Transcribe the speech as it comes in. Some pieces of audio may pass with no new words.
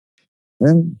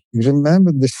And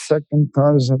remember, the second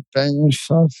cause of pain and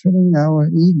suffering, our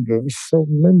ego is so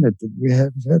limited. We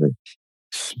have very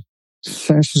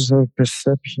senses of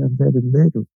perception, very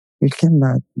little. We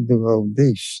cannot do all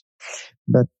this.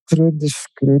 But through the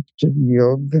scripture,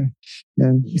 yoga,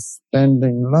 and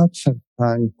spending lots of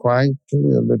time quietly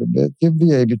a little bit, you'll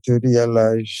be able to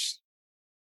realize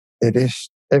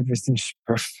everything's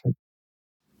perfect.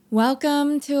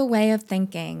 Welcome to A Way of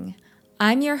Thinking.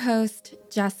 I'm your host,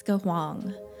 Jessica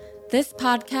Huang. This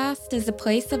podcast is a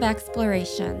place of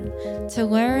exploration to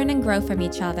learn and grow from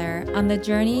each other on the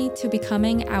journey to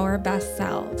becoming our best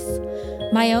selves.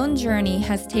 My own journey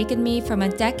has taken me from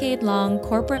a decade-long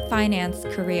corporate finance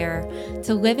career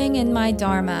to living in my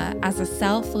Dharma as a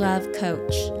self-love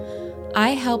coach.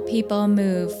 I help people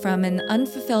move from an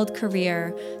unfulfilled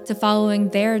career to following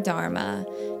their Dharma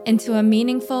into a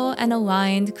meaningful and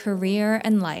aligned career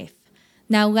and life.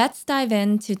 Now let's dive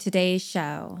into today's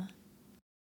show.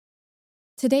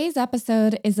 Today's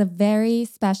episode is a very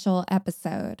special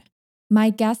episode. My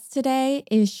guest today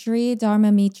is Sri Dharma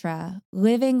Mittra,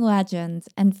 living legend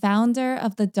and founder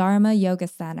of the Dharma Yoga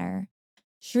Center.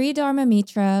 Sri Dharma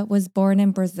Mittra was born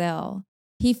in Brazil.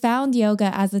 He found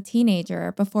yoga as a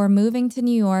teenager before moving to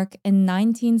New York in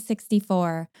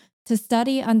 1964 to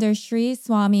study under Sri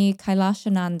Swami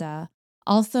Kailashananda,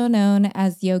 also known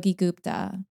as Yogi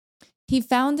Gupta. He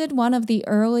founded one of the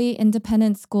early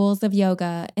independent schools of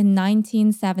yoga in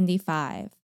 1975.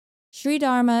 Sri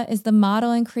Dharma is the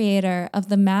model and creator of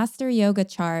the Master Yoga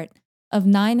Chart of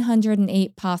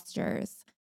 908 postures,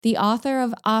 the author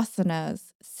of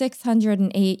Asanas,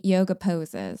 608 yoga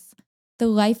poses, the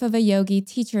Life of a Yogi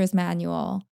Teacher's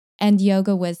Manual, and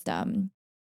Yoga Wisdom.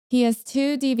 He has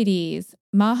 2 DVDs,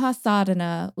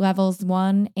 Mahasadhana Levels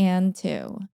 1 and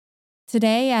 2.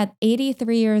 Today, at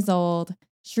 83 years old,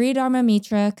 Sri Dharma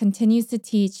Mittra continues to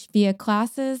teach via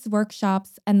classes,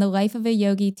 workshops, and the Life of a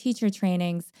Yogi teacher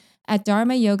trainings at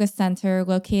Dharma Yoga Center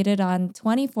located on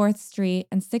 24th Street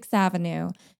and 6th Avenue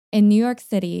in New York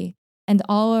City and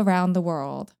all around the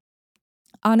world.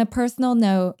 On a personal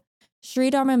note, Sri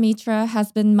Dharma Mittra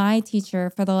has been my teacher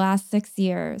for the last 6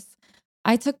 years.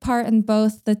 I took part in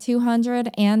both the 200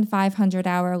 and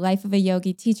 500-hour Life of a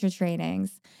Yogi teacher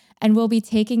trainings, and will be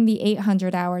taking the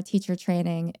 800-hour teacher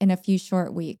training in a few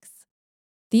short weeks.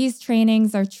 These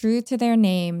trainings are true to their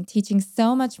name, teaching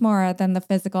so much more than the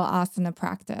physical asana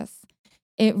practice.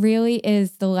 It really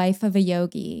is the life of a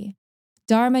yogi.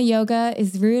 Dharma yoga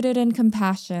is rooted in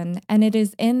compassion, and it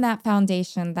is in that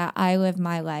foundation that I live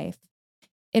my life.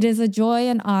 It is a joy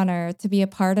and honor to be a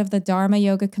part of the Dharma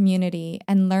yoga community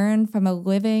and learn from a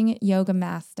living yoga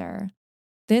master.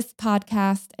 This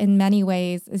podcast, in many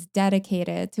ways, is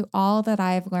dedicated to all that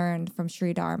I have learned from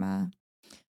Sri Dharma.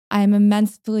 I am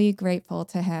immensely grateful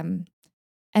to him.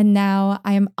 And now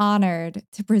I am honored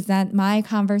to present my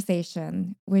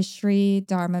conversation with Sri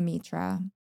Dharma Mittra.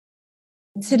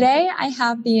 Today, I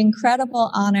have the incredible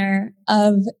honor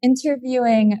of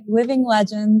interviewing living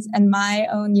legends and my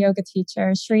own yoga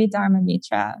teacher, Sri Dharma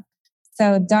Mittra.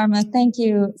 So, Dharma, thank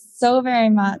you so very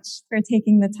much for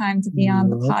taking the time to be on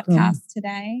the podcast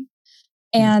today.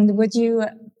 And would you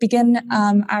begin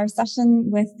our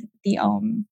session with the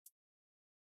Om?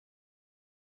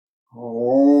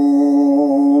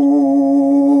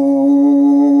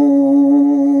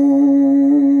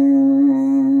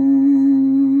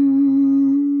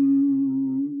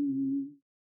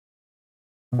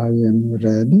 I am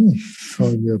ready for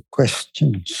your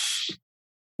questions.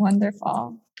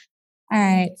 Wonderful. All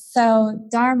right. So,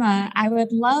 Dharma, I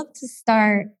would love to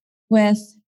start with,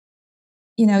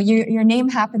 your name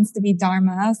happens to be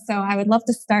Dharma. So I would love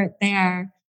to start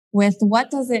there with what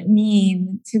does it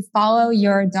mean to follow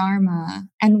your Dharma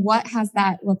and what has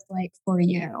that looked like for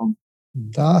you?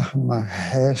 Dharma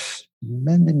has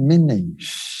many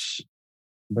meanings,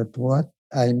 but what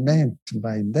I meant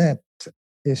by that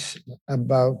is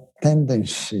about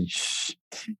tendencies.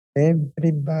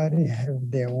 Everybody have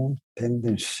their own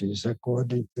tendencies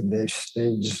according to their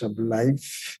stages of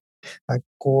life,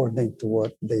 according to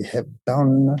what they have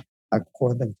done,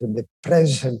 according to the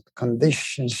present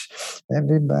conditions.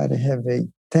 Everybody have a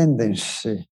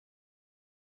tendency.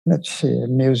 Let's say a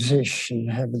musician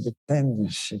have the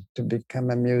tendency to become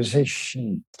a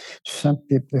musician. Some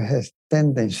people have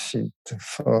tendency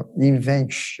for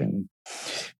invention.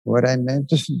 What I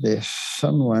meant is this: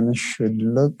 someone should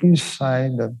look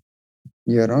inside of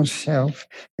your own self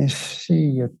and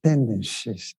see your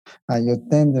tendencies. Are your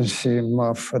tendencies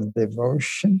more for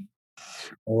devotion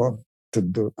or to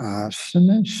do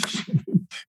asanas?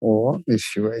 Or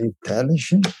if you are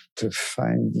intelligent, to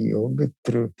find yoga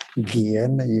through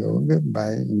Jnana Yoga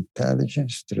by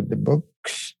intelligence through the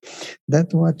books.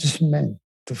 That's what's meant,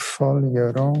 to follow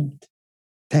your own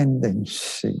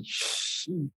tendencies.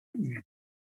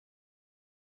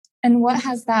 And what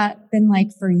has that been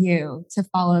like for you to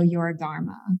follow your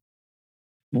Dharma?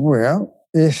 Well,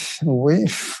 if we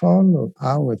follow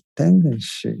our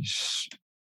tendencies,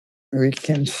 we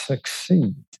can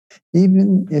succeed.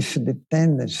 Even if the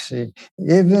tendency,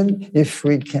 even if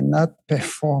we cannot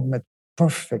perform it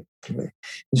perfectly,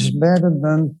 it's better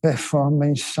than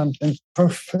performing something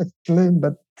perfectly,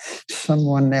 but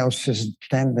someone else's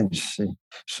tendency.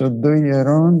 So do your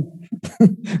own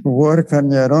work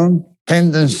on your own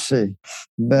tendency,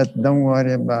 but don't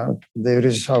worry about the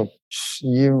results.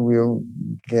 You will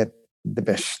get the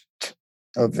best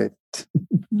of it.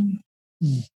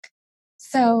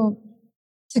 So,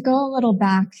 to go a little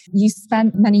back, you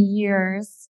spent many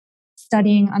years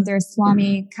studying under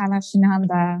Swami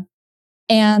Kailashananda.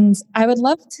 And I would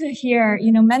love to hear,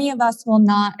 many of us will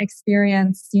not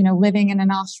experience, living in an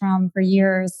ashram for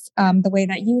years the way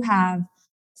that you have.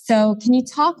 So can you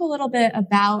talk a little bit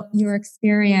about your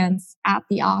experience at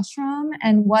the ashram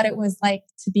and what it was like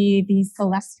to be the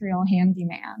celestial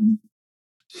handyman?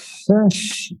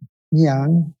 Since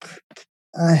young,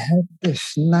 I had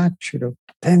this natural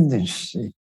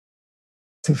tendency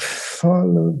to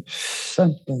follow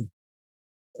something,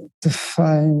 to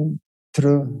find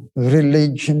through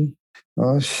religion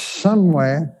or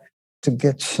somewhere to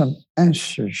get some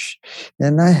answers.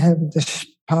 And I have this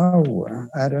power,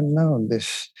 I don't know,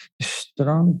 this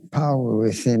strong power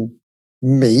within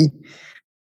me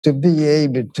to be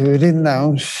able to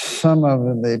renounce some of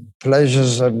the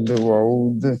pleasures of the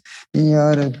world in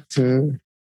order to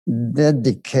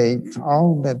dedicate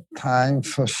all that time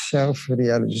for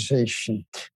self-realization,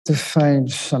 to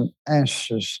find some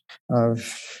answers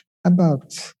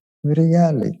about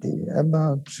reality,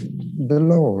 about the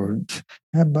Lord,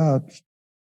 about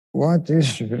what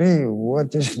is real,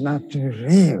 what is not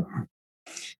real.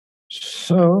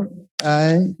 So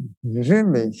I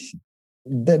really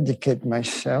dedicate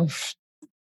myself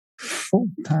full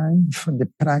time for the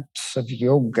practice of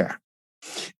yoga.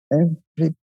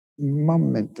 Every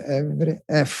moment, every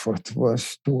effort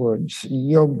was towards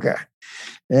yoga.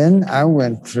 And I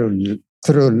went through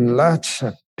lots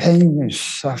of pain and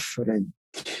suffering,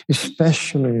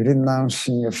 especially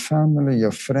renouncing your family,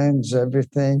 your friends,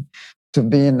 everything, to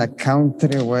be in a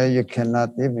country where you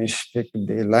cannot even speak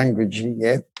the language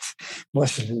yet,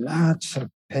 was lots of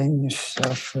pain,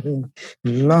 suffering,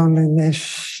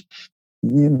 loneliness.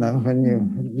 When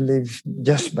you live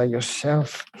just by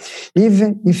yourself,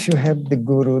 even if you have the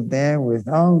guru there with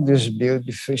all these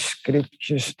beautiful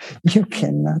scriptures, you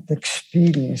cannot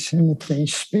experience anything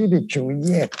spiritual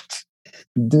yet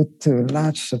due to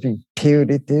lots of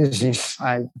impurities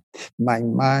inside my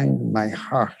mind, my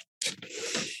heart.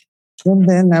 And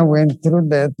then I went through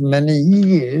that many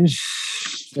years.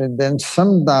 And then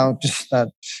some doubts start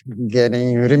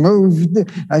getting removed.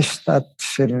 I start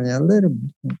feeling a little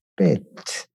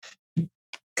bit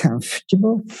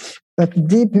comfortable. But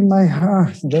deep in my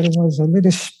heart, there was a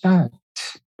little spot,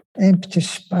 empty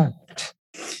spot.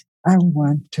 I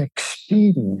want to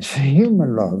experience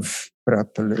human love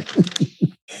properly.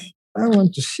 I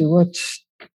want to see what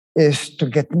is to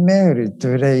get married, to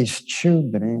raise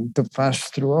children, to pass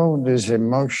through all these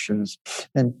emotions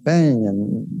and pain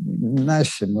and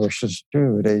nice emotions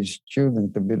too, raise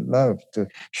children, to be loved, to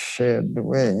share the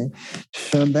way.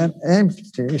 So that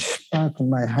empty spot in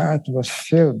my heart was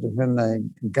filled when I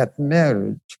got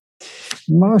married.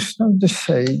 Most of the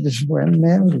sages were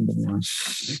married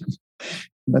once.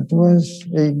 But was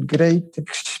a great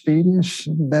experience.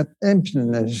 That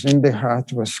emptiness in the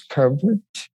heart was covered.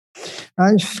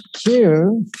 I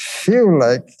still feel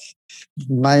like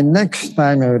my next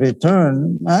time I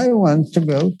return, I want to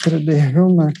go through the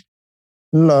human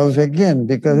love again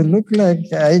because it looked like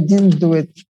I didn't do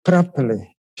it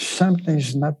properly.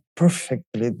 Something's not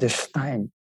perfectly this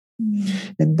time.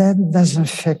 And that doesn't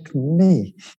affect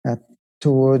me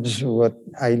towards what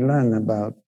I learn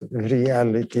about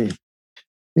reality.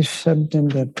 It's something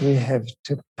that we have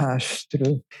to pass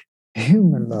through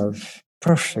human love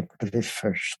perfectly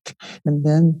first. And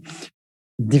then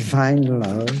divine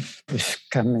love is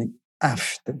coming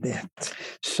after that.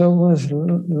 So it was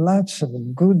lots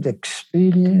of good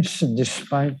experience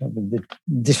despite of the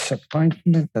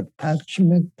disappointment,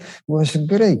 attachment was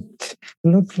great.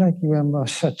 Looked like you were more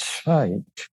satisfied.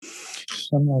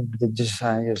 Some of the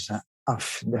desires are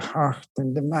off the heart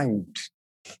and the mind.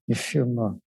 You feel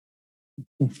more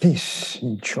in peace,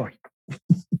 in joy.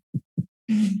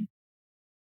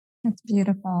 That's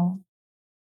beautiful.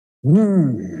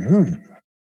 Mm-hmm.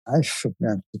 I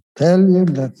forgot to tell you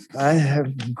that I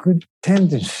have good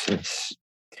tendencies.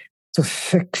 to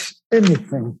fix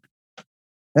anything.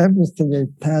 Everything I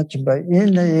touch by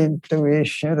inner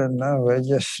intuition, and now I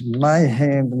just my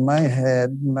hand, my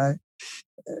head,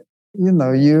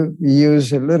 you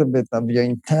use a little bit of your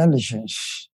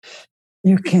intelligence.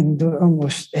 You can do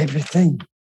almost everything.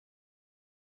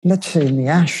 Let's say in the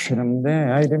ashram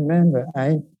there, I remember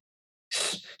I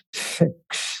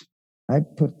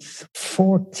put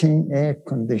 14 air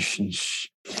conditions.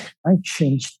 I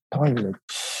changed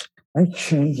toilets. I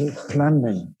changed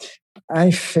plumbing.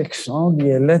 I fixed all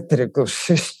the electrical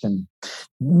system.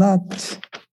 Not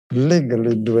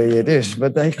legally the way it is,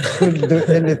 but I could do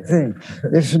anything.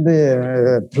 If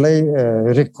the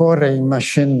recording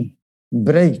machine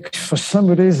breaks, for some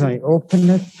reason I open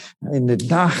it in the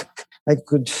dark. I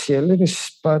could see a little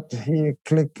spot here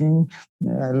clicking,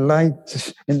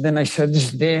 light, and then I said,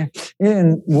 it's there,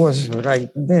 and it was right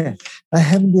there. I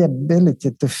have the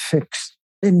ability to fix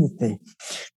anything.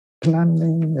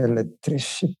 Plumbing,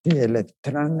 electricity,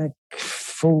 electronic,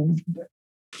 food,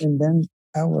 and then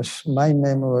my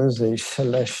name was a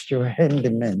celestial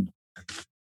handyman.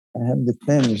 I have the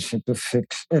tendency to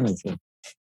fix anything.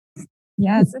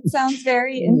 Yes, it sounds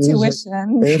very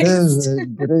intuition. It is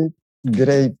a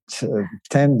great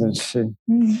tendency.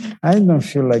 I don't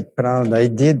feel like proud I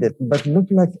did it, but look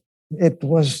like it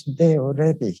was there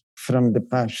already from the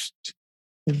past.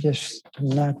 It just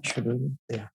naturally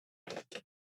there.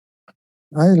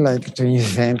 I like to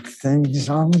invent things.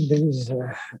 All these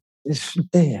is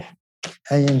there.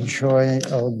 I enjoy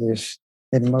all this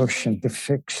emotion to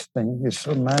fix things. It's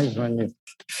so nice when you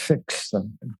fix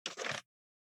something.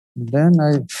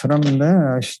 Then from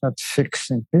there, I start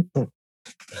fixing people.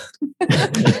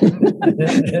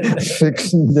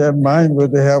 Fixing their mind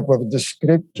with the help of the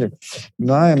scripture.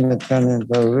 Now I'm becoming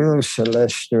a real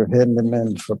celestial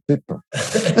handyman for people.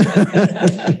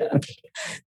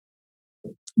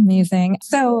 Amazing.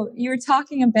 So you were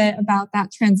talking a bit about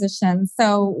that transition.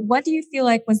 So what do you feel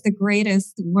like was the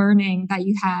greatest learning that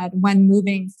you had when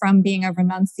moving from being a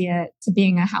renunciate to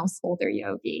being a householder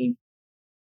yogi?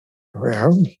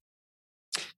 Well,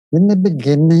 in the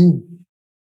beginning,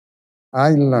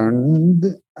 I learned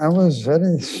I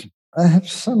have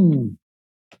some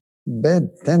bad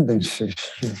tendencies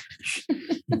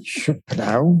to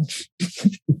proud.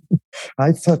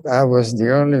 I thought I was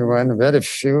the only one, very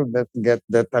few that get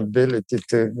that ability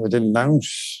to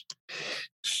renounce.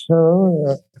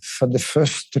 So for the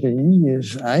first 3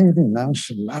 years, I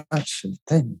renounced lots of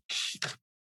things,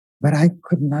 but I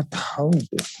could not hold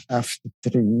it. After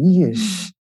 3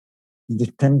 years, the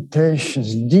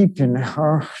temptations deep in the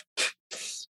heart,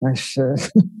 I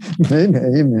said, maybe I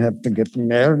even have to get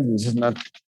married. It's not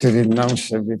to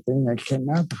renounce everything. I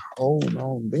cannot hold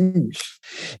all these.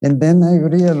 And then I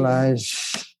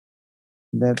realized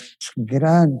that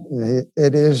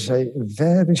it is a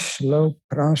very slow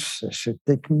process. It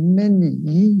takes many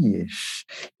years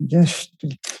just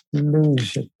to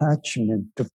lose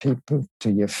attachment to people, to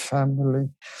your family.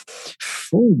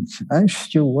 Food. I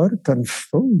still work on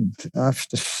food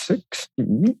after 60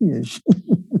 years.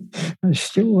 I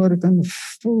still work on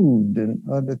food and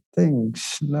other things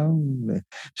slowly.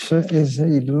 So it's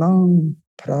a long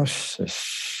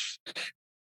process.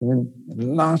 And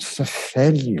lots of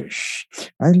failures.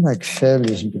 I like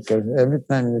failures because every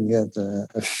time you get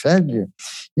a failure,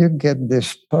 you get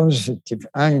this positive,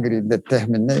 angry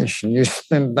determination. You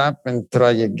stand up and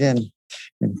try again,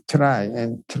 and try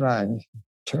and try,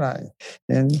 try.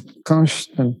 And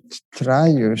constant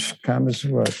trials comes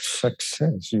what?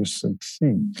 Success. You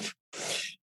succeed.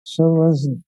 So it was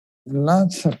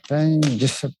lots of pain,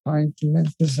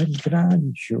 disappointment is a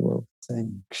gradual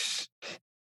things.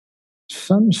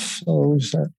 Some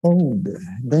souls are older.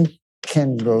 They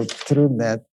can go through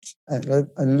that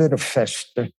a little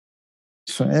faster.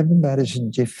 So everybody's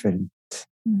different.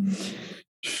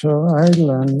 So I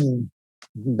learned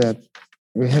that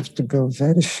we have to go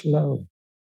very slow,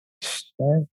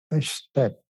 step by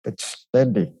step, but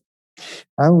steady.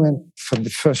 I went for the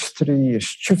first 3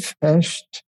 years too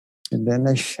fast, and then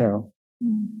I fell.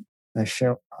 I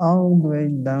fell all the way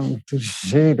down to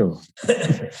 0.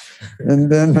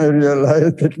 And then I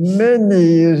realized that many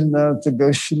years now to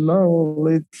go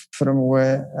slowly from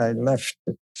where I left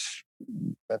it.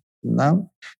 But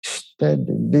now,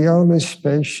 steady, be always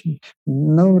patient,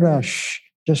 no rush,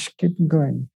 just keep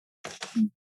going.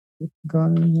 Keep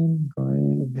going and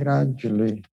going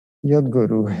gradually. Your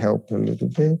guru help a little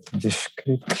bit, the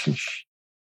scriptures.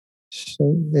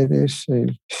 So it is a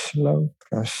slow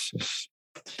process.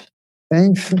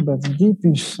 Painful, but deep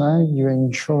inside you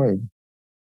enjoy,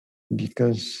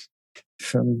 because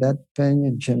from that pain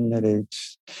it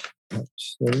generates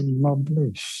more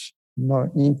bliss.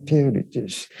 more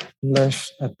impurities,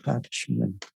 less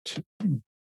attachment.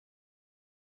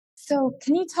 So,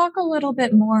 can you talk a little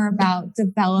bit more about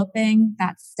developing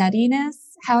that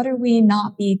steadiness? How do we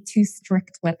not be too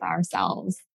strict with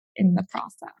ourselves in the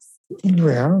process?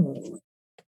 Well,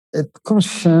 it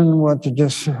concerns what you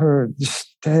just heard, the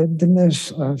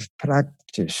steadiness of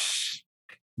practice.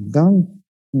 Don't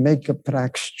make a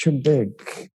practice too big.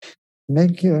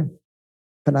 Make your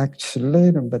practice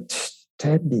little but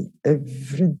steady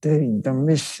every day. Don't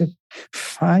miss it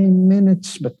 5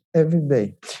 minutes, but every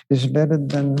day is better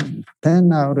than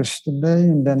 10 hours today,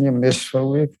 and then you miss for a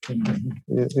week.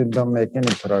 You don't make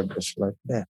any progress like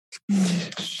that.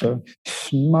 So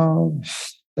small,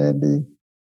 steady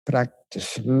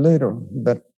practice, little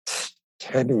but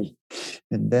steady.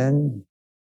 And then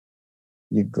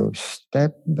you go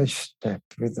step by step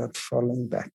without falling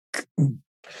back.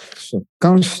 So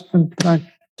constant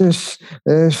practice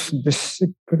is the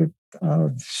secret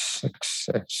of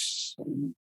success.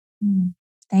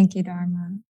 Thank you,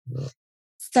 Dharma.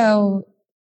 So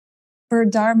for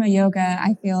Dharma yoga,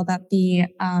 I feel that the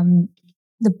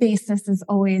basis is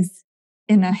always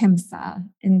in ahimsa,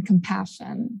 in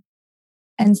compassion.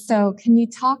 And so can you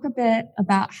talk a bit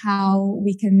about how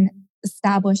we can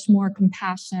establish more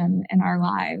compassion in our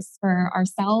lives for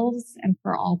ourselves and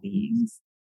for all beings?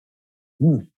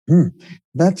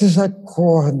 That is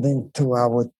according to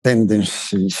our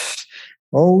tendencies.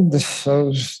 All the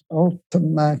souls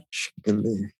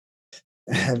automatically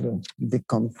have the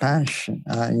compassion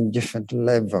in different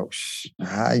levels,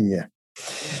 higher.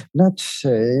 Let's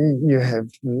say you have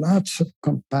lots of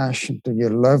compassion to your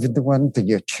loved one, to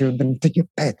your children, to your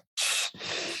pets.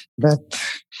 But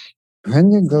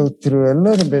when you go through a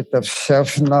little bit of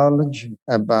self-knowledge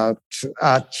about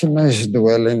Atmas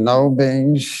dwelling in all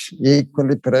beings,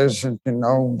 equally present in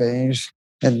all beings,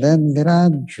 and then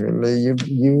gradually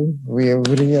you will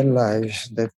realize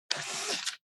that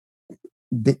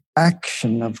the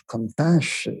action of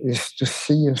compassion is to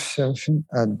see yourself in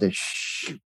others.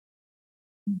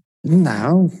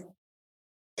 Now,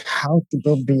 how to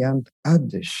go beyond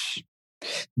others,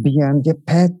 beyond your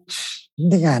pets,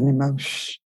 the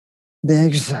animals? They're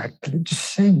exactly the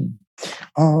same.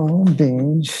 All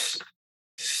beings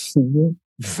feel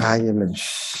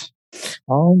violence.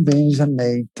 All beings are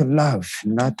made to love,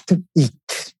 not to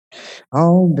eat.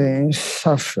 All beings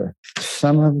suffer.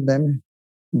 Some of them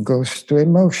goes to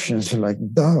emotions like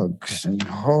dogs and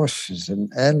horses and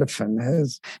elephant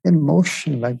has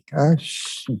emotion like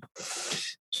us.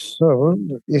 So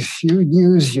if you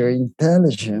use your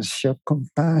intelligence, your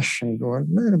compassion, go a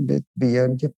little bit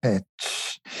beyond your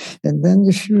pets. And then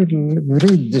if you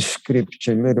read the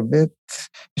scripture a little bit,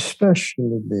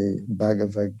 especially the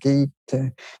Bhagavad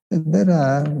Gita, there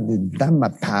are the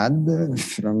Dhammapada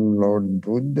from Lord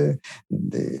Buddha,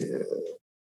 the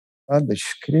other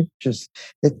scriptures,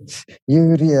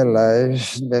 you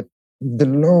realize that the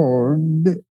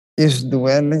Lord is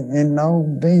dwelling in all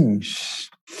beings.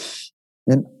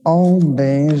 And all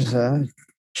beings are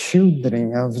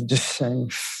children of the same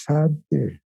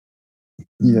Father.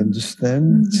 You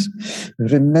understand?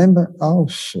 Remember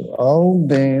also, all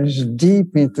beings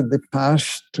deep into the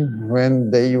past,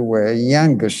 when they were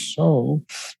younger soul,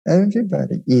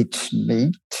 everybody eats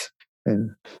meat,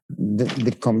 and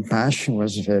the compassion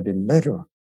was very little.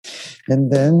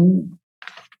 And then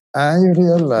I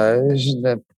realized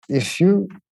that if you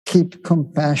keep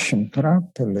compassion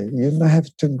properly, you don't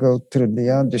have to go through the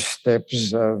other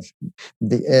steps of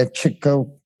the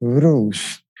ethical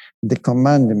rules, the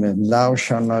commandment, thou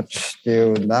shalt not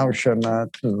steal, thou shalt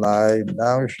not lie,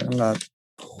 thou shalt not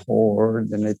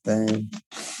hoard anything.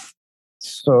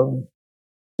 So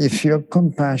if your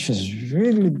compassion is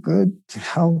really good,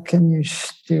 how can you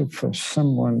steal for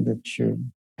someone that you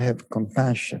have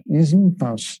compassion? It's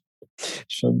impossible.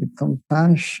 So the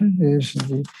compassion is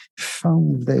the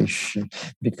foundation,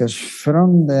 because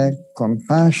from the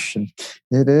compassion,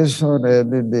 it is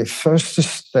already the first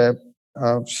step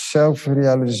of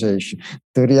self-realization,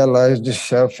 to realize the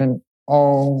self in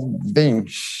all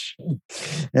beings.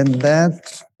 And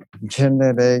that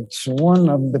generates one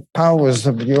of the powers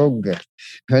of yoga.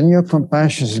 When your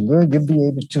compassion is good, you'll be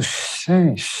able to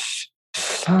sense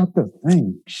subtle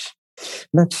things.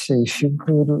 Let's say if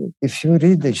you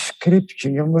read the scripture,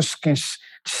 you almost can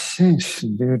sense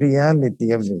the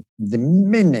reality of it, the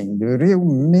meaning, the real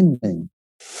meaning.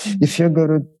 If you're going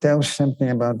to tell something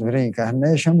about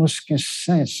reincarnation, you almost can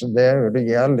sense their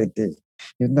reality.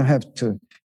 You don't have to.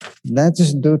 That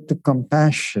is due to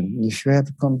compassion. If you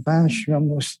have compassion, you're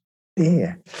almost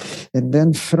there. And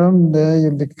then from there,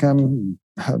 you become,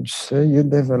 how to say, you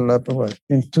develop what?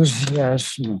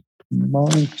 Enthusiasm.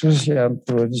 more enthusiasm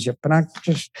towards your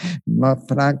practice,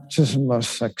 more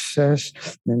success,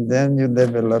 and then you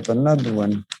develop another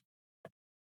one.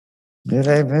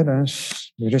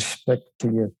 Reverence, respect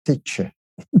to your teacher,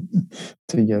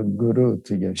 to your guru,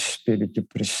 to your spiritual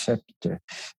preceptor,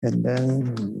 and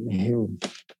then he'll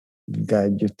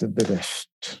guide you to the rest.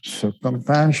 So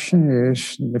compassion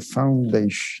is the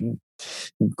foundation.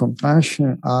 And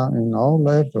compassion are in all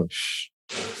levels,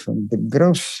 from the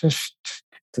grossest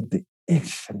to the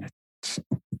infinite. So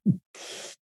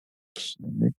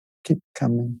they keep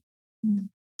coming.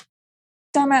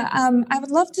 Dharma, I would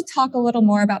love to talk a little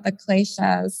more about the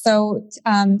kleshas. So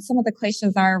some of the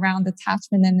kleshas are around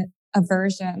attachment and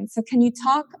aversion. So can you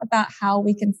talk about how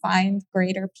we can find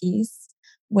greater peace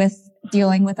with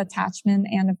dealing with attachment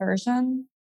and aversion?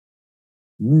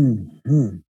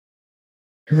 Mm-hmm.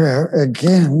 Well,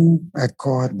 again,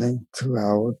 according to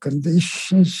our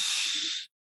conditions,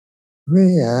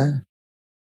 we are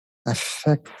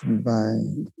affected by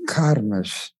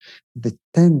karmas, the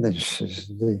tendencies,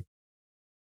 the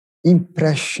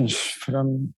impressions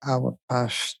from our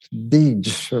past,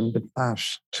 deeds from the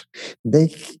past.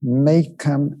 They may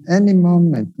come any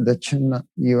moment that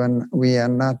we are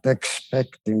not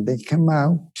expecting. They come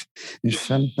out, and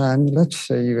sometimes, let's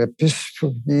say you are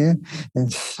peaceful here,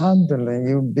 and suddenly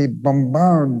you'll be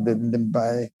bombarded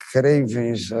by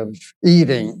cravings of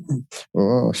eating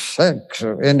or sex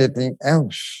or anything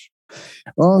else.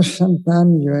 Or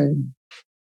sometimes you're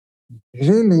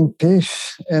really in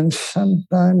peace, and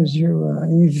sometimes you are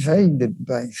invaded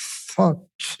by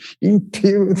thoughts,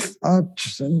 impure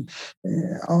thoughts, and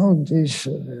all these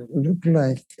look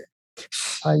like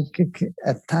psychic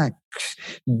attacks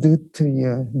due to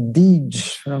your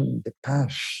deeds from the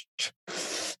past.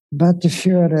 But if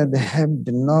you already have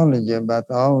the knowledge about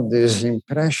all these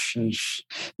impressions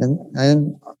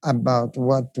and about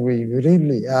what we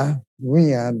really are,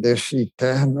 we are this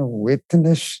eternal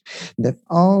witness that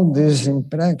all these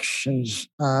impressions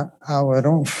are our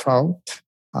own fault,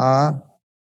 are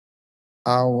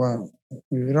our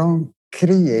own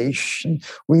creation.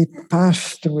 We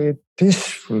pass through it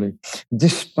peacefully,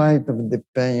 despite of the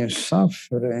pain and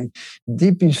suffering.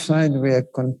 Deep inside, we are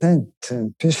content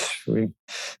and peaceful.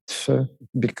 So,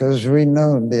 because we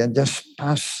know they are just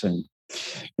passing.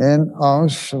 And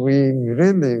also, we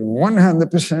really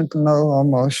 100% know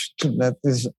almost that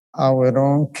is our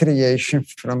own creation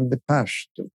from the past.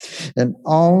 And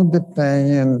all the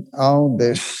pain and all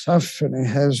the suffering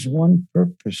has one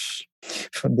purpose,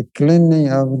 for the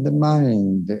cleaning of the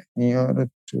mind in order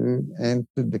to enter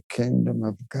the kingdom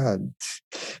of God,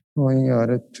 or in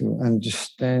order to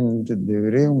understand the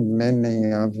real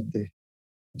meaning of the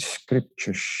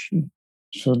scriptures.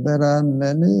 So there are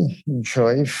many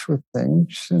joyful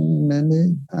things and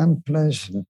many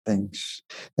unpleasant things.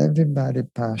 Everybody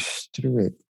passed through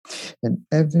it. And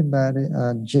everybody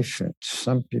are different.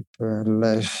 Some people are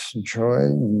less joy,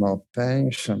 more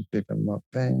pain. Some people more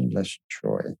pain, less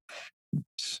joy.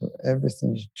 So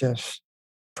everything is just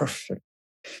perfect.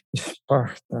 It's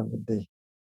part of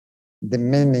the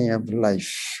meaning of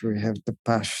life. We have to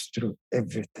pass through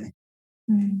everything.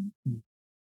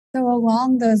 So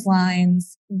along those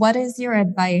lines, what is your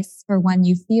advice for when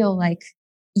you feel like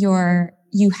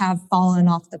you have fallen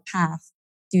off the path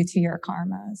due to your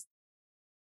karmas?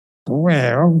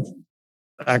 Well,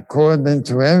 according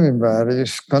to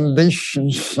everybody's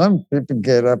conditions, some people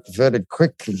get up very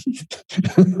quickly.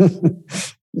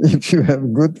 If you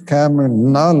have good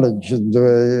common knowledge,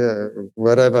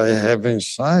 whatever I have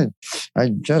inside, I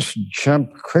just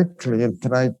jump quickly and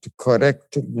try to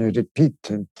correct it and repeat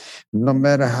it. No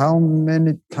matter how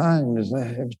many times I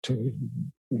have to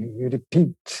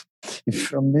repeat.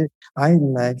 For me, I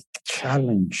like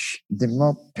challenge. The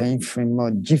more painful, more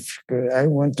difficult, I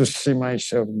want to see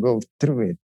myself go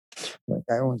through it. Like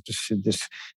I want to see this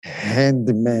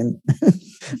handyman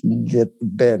get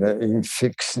better in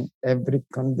fixing every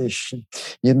condition.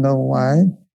 You know why?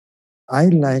 I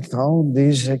like all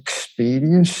these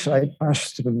experience. I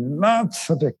passed through lots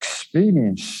of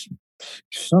experience.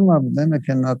 Some of them I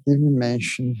cannot even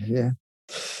mention here.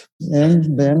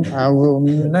 And then I will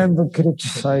never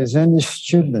criticize any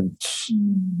students.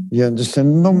 You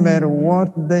understand? No matter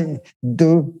what they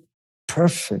do,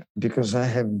 perfect, because I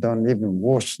have done even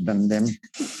worse than them.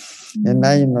 And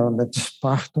I know that's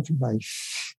part of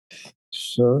life.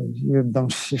 So you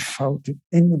don't see fault in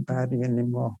anybody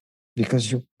anymore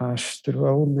because you pass through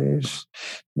all this,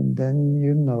 and then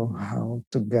you know how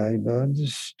to guide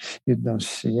others. You don't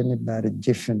see anybody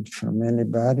different from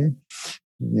anybody.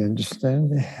 You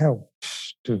understand? It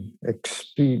helps to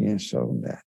experience all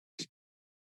that.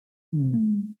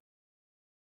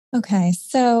 Okay,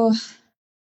 so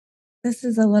this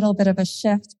is a little bit of a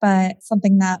shift, but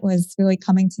something that was really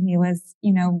coming to me was,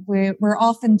 we're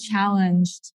often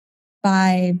challenged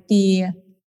by the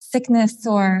sickness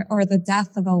or the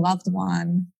death of a loved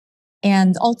one.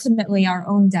 And ultimately our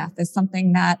own death is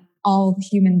something that all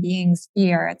human beings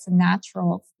fear. It's a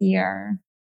natural fear.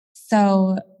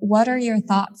 So what are your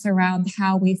thoughts around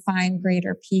how we find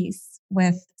greater peace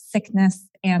with sickness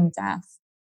and death?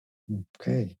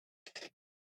 Okay.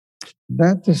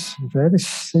 That is very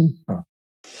simple.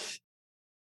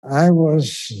 I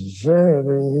was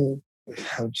very,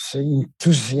 how to say,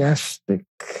 enthusiastic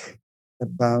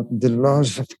about the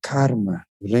laws of karma,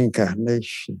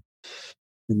 reincarnation.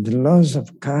 And the laws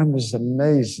of karma is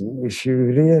amazing if you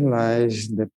realize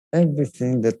that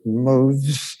everything that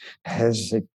moves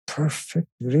has a perfect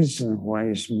reason why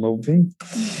it's moving,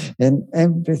 and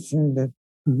everything that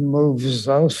moves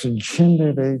also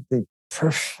generates a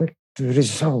perfect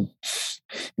results.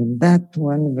 And that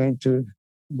one going to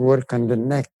work on the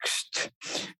next.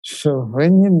 So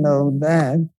when you know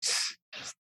that,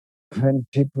 when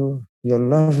people, your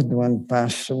loved one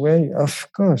pass away, of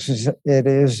course, it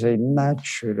is a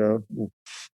natural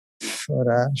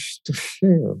for us to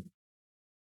feel.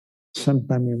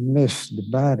 Sometimes you miss the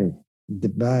body,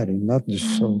 not the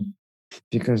soul,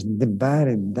 because the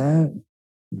body,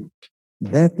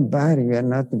 that body, we are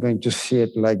not going to see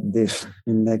it like this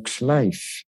in next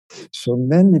life. So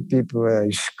many people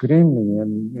are screaming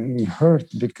and hurt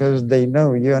because they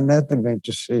know you are not going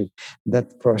to see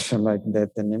that person like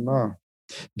that anymore.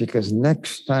 Because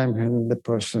next time when the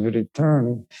person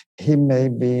return, he may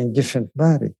be in different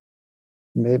body,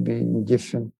 maybe in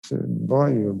different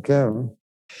boy or girl.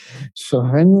 So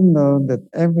when you know that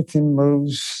everything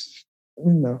moves,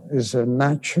 is a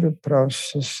natural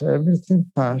process,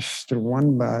 everything passes through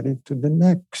one body to the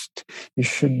next. You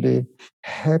should be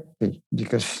happy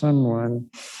because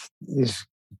someone is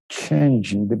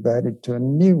changing the body to a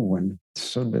new one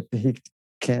so that he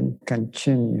can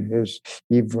continue his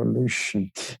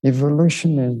evolution.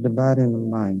 Evolution is the body and the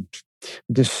mind.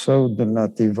 The soul do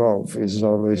not evolve, is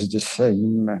always the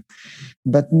same.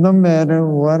 But no matter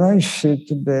what I see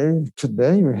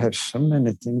today we have so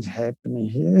many things happening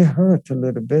here. It hurt a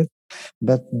little bit,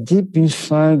 but deep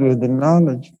inside with the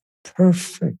knowledge,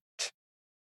 perfect.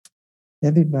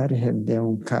 Everybody have their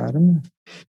own karma.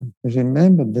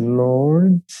 Remember, the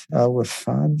Lord, our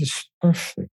Father, is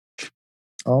perfect.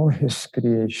 All his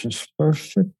creations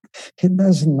perfect. He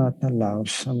does not allow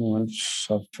someone to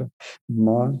suffer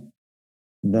more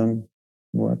than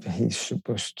what he's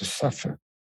supposed to suffer.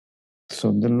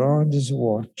 So the Lord is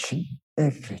watching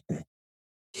everything.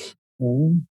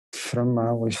 And from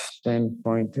our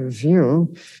standpoint of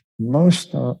view,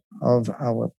 most of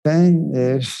our pain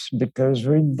is because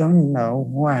we don't know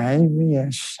why we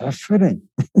are suffering.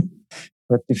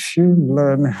 But if you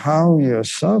learn how you're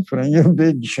suffering, you'll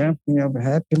be jumping of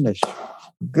happiness.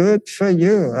 Good for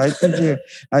you. I think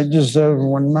I deserve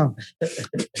one more.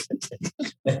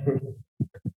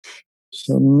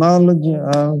 So knowledge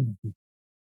of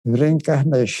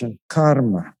reincarnation,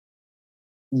 karma,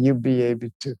 you'll be able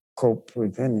to cope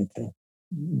with anything.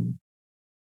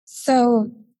 So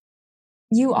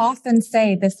you often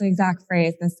say this exact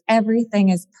phrase, this everything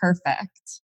is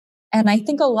perfect. And I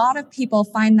think a lot of people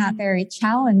find that very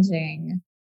challenging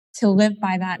to live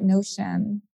by that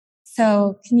notion.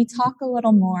 So can you talk a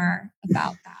little more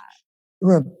about that?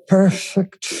 Well,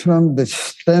 perfect from the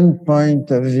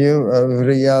standpoint of view of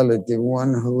reality,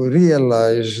 one who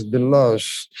realizes the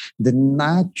laws, the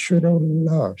natural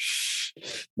laws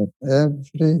that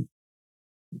every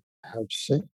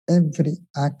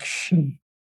action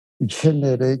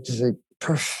generates a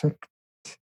perfect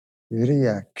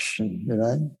reaction,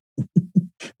 right?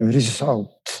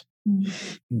 Result.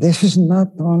 This is not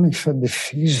only for the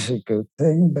physical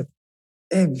thing, but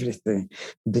everything,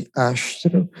 the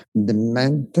astral, the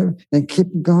mental, and keep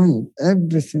going.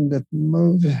 Everything that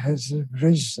moves has a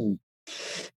reason.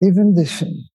 Even the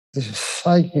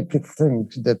psychic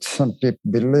things that some people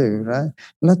believe, right?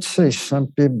 Let's say some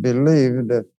people believe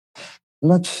that,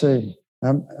 let's say,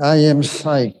 I am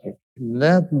psychic.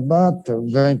 That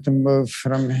bottle going to move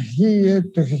from here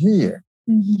to here.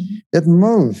 Mm-hmm. It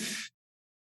moves.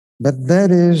 But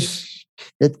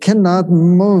it cannot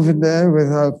move there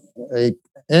without a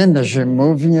energy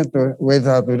moving it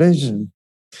without reason.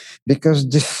 Because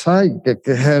the psychic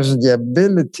has the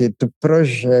ability to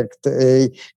project a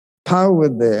power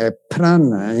there, a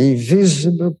prana,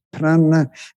 invisible prana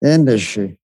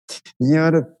energy, in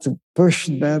order to push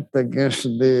that against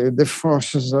the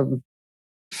forces of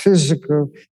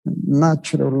physical,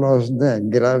 natural laws there,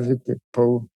 gravity,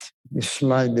 pull,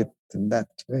 slide it that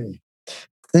way.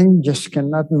 Thing just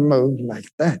cannot move like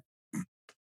that.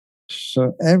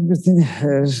 So everything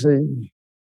has a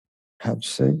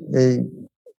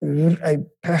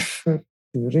perfect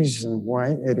reason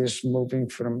why it is moving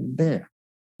from there.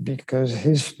 Because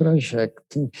he's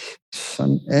projecting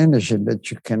some energy that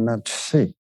you cannot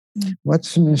see.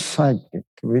 What's in psychic?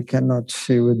 We cannot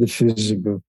see with the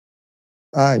physical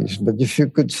eyes, but if you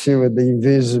could see with the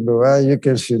invisible eye, you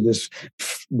can see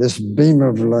this beam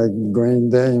of light going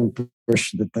there and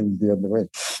push the thing the other way.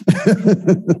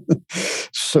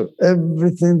 So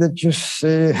everything that you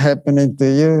see happening to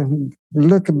you,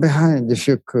 look behind if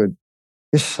you could.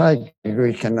 It's psychic,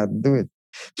 we cannot do it.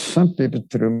 Some people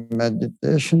through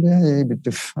meditation, they are able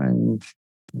to find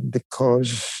the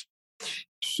cause.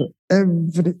 So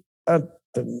every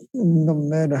atom, no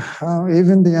matter how,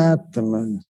 even the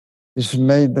atom is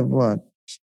made of what?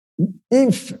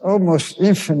 Almost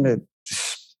infinite,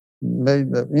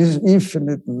 made of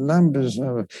infinite numbers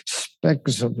of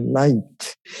specks of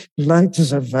light. Light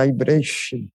is a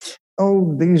vibration.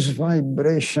 All these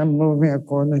vibrations moving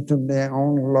according to their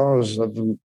own laws of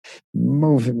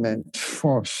movement,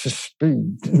 force,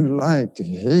 speed, light,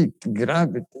 heat,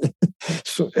 gravity.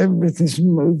 So everything's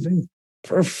moving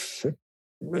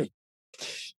perfectly.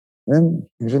 And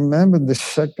remember, the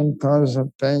second cause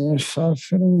of pain and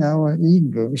suffering, our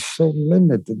ego is so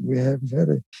limited. We have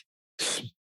very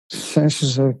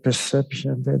senses of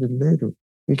perception, very little.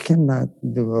 We cannot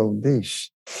do all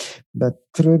this. But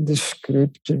through the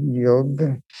scripture,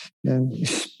 yoga, and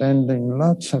spending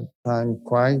lots of time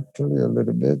quietly a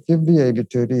little bit, you'll be able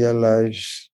to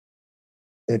realize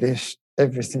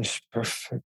everything's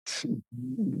perfect.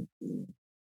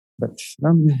 But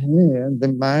from here,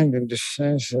 the mind and the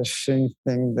sense are seeing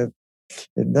things that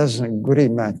it doesn't agree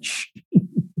much.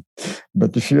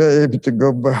 But if you are able to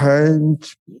go behind,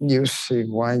 you see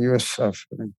why you are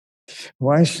suffering.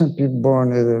 Why some people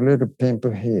born with a little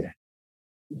pimple here?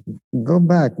 Go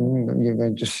back, and you're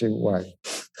going to see why.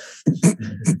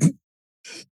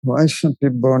 Why some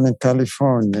people born in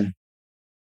California?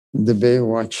 The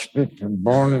Baywatch people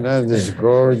born there, there's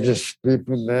gorgeous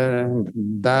people there.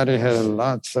 Daddy has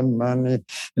lots of money,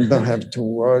 don't have to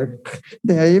work.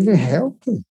 They are even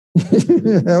healthy,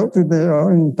 healthy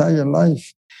their entire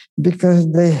life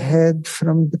because they had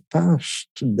from the past.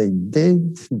 They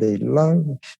did, they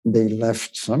loved, they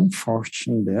left some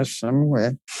fortune there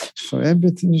somewhere. So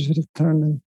everything is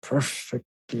returning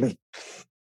perfectly.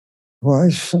 Why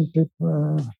some people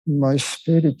are more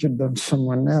spiritual than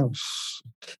someone else?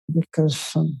 Because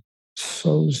some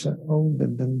souls are older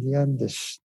than the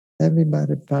others.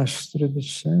 Everybody passed through the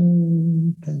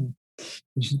same thing.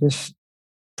 It's this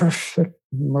perfect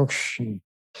motion.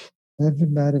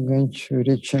 Everybody going to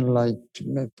reach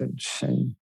enlightenment at the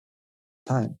same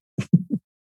time. As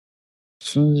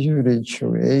soon as you reach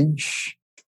your age,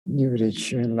 you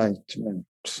reach your enlightenment.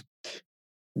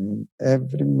 In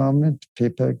every moment,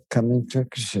 people are coming to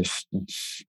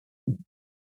existence.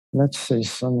 Let's say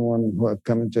someone who are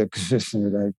coming to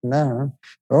existence right now,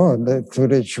 to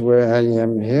reach where I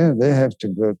am here, they have to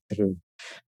go through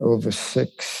over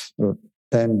 6 or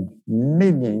 10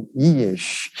 million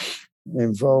years,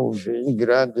 evolving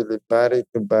gradually, body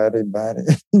to body,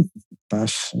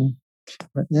 passing.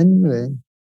 But anyway,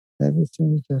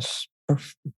 everything is just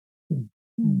perfect.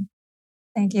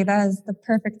 Thank you. That is the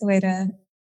perfect way to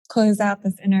close out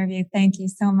this interview. Thank you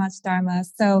so much, Dharma.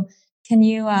 So can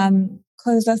you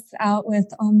close us out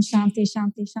with Om Shanti,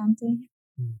 Shanti, Shanti?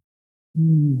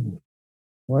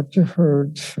 What you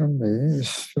heard from me is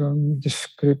from the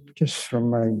scriptures from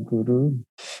my guru.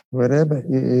 Whatever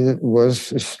it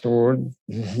was stored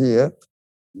here,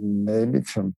 maybe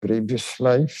from previous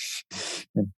life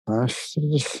and passed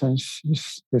through the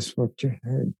senses, is what you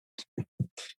heard.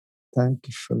 Thank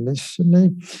you for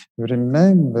listening.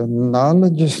 Remember,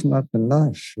 knowledge is not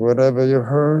enough. Whatever you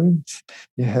heard,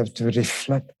 you have to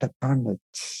reflect upon it.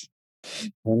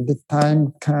 When the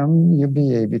time comes, you'll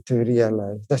be able to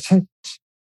realize. That's it.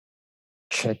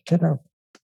 Check it out.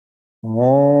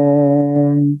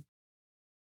 Om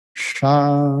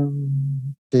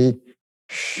Shanti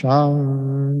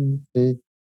Shanti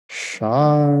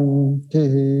Shanti.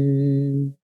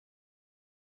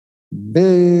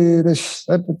 Be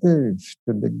receptive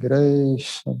to the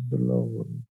grace of the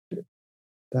Lord.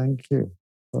 Thank you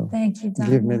for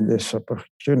giving me this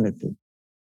opportunity.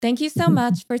 Thank you so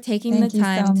much for taking the Thank you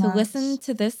time so to much. listen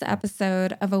to this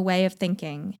episode of A Way of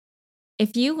Thinking.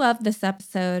 If you love this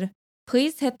episode,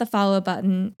 please hit the follow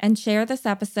button and share this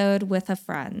episode with a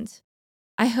friend.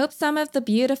 I hope some of the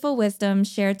beautiful wisdom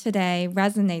shared today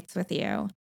resonates with you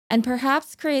and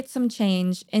perhaps creates some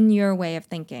change in your way of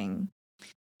thinking.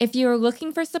 If you are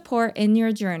looking for support in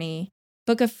your journey,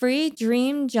 book a free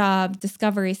dream job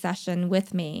discovery session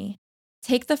with me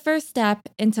Take the first step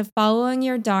into following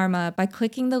your Dharma by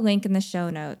clicking the link in the show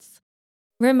notes.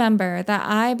 Remember that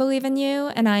I believe in you,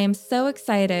 and I am so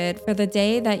excited for the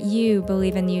day that you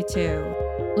believe in you too.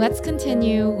 Let's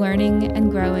continue learning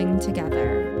and growing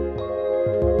together.